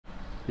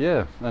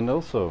Yeah, and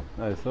also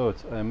I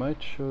thought I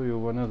might show you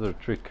one other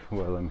trick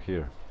while I'm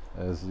here.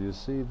 As you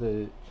see,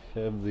 they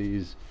have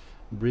these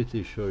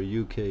British or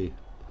UK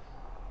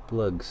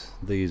plugs,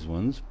 these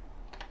ones,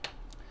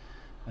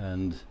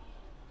 and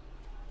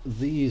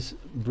these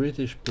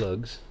British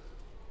plugs,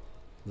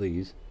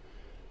 these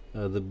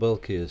are the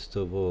bulkiest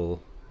of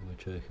all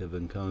which I have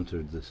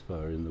encountered this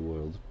far in the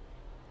world,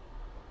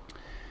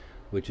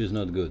 which is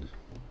not good.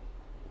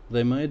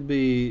 They might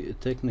be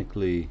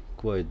technically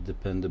quite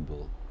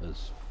dependable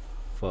as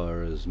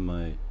far as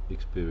my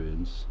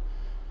experience,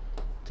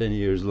 10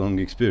 years long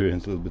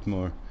experience, a little bit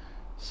more,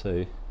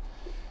 say,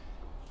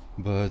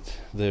 but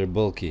they're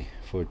bulky.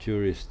 For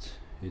tourists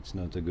it's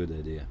not a good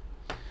idea.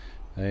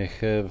 I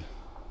have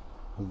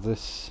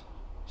this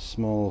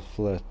small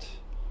flat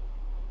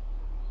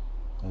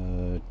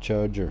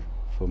charger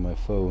for my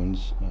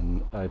phones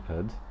and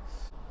iPad,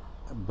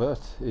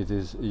 but it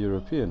is a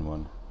European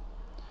one,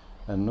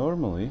 and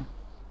normally,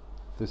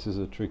 this is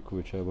a trick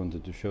which I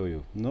wanted to show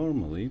you.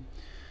 Normally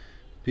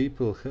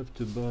people have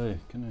to buy,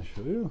 can I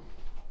show you?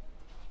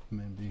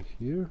 Maybe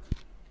here?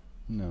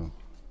 No,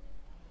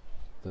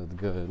 that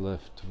guy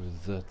left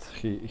with that.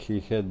 He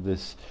had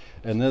this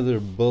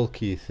another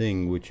bulky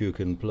thing which you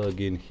can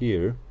plug in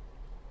here,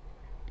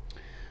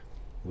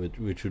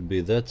 which would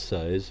be that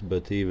size,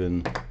 but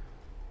even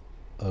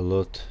a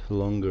lot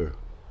longer,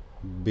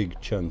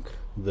 big chunk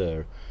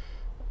there,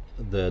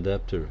 the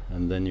adapter,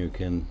 and then you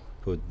can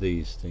put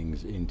these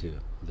things into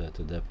that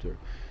adapter,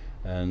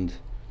 and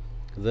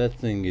that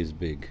thing is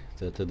big.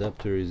 That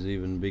adapter is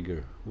even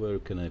bigger. Where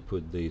can I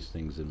put these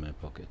things in my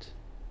pocket?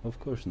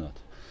 Of course not.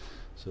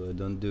 So I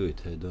don't do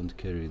it. I don't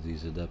carry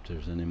these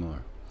adapters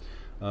anymore.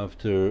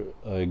 After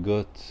I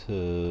got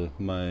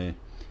my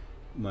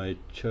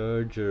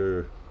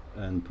charger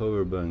and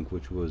power bank,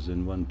 which was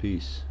in one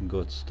piece,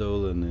 got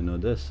stolen in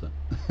Odessa.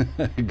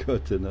 I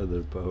got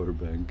another power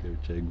bank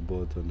which I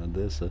bought on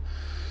Odessa,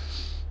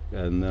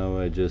 and now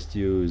I just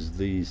use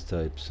these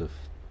types of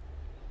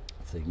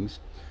things.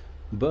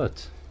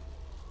 But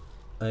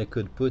I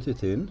could put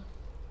it in,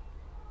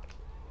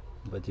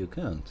 but you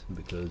can't,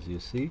 because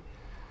you see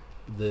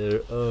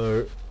there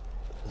are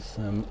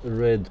some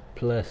red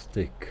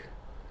plastic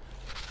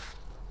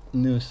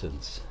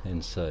nuisance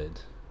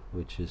inside,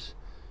 which is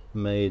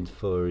made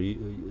for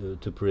you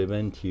to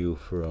prevent you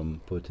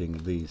from putting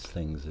these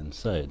things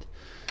inside.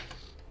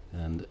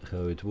 And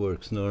how it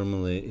works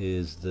normally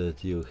is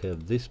that you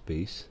have this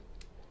piece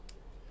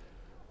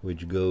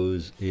which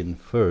goes in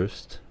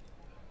first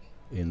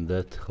in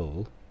that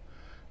hole,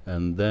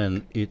 and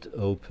then it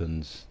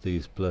opens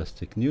these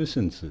plastic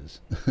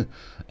nuisances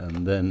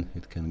and then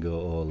it can go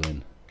all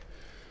in.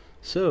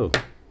 So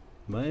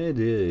my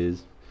idea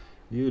is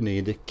you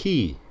need a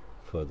key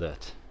for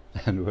that,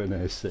 and when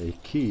I say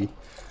key,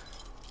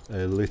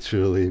 I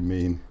literally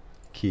mean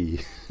key.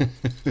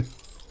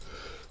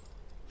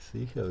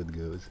 See how it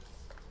goes?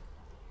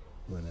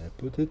 When I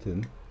put it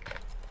in,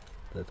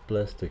 that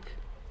plastic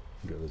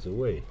goes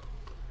away.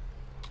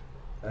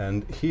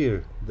 And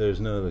here there's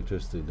no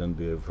electricity, don't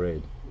be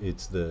afraid.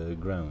 It's the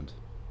ground,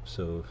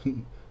 so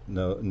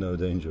no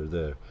danger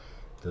there.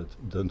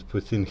 Don't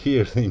put in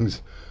here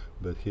things,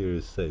 but here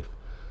is safe.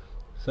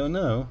 So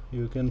now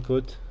you can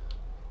put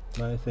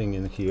my thing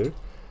in here,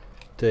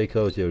 take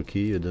out your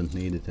key, you don't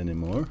need it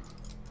anymore,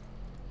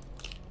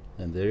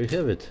 and there you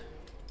have it,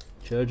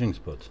 charging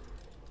spot.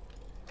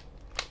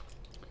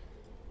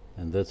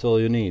 And that's all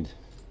you need.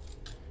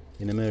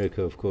 In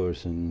America, of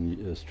course,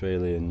 in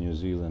Australia and New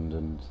Zealand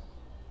and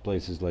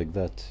places like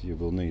that, you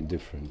will need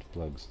different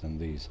plugs than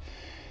these,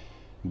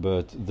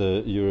 but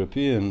the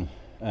European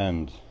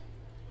and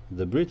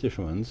the British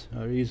ones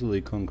are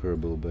easily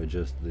conquerable by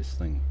just this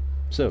thing.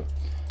 So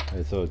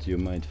I thought you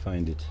might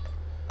find it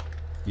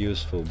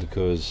useful,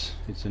 because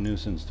it's a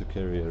nuisance to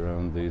carry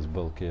around these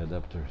bulky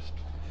adapters.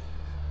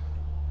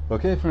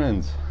 Okay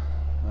friends,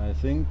 I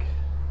think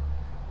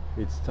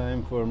it's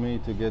time for me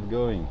to get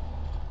going.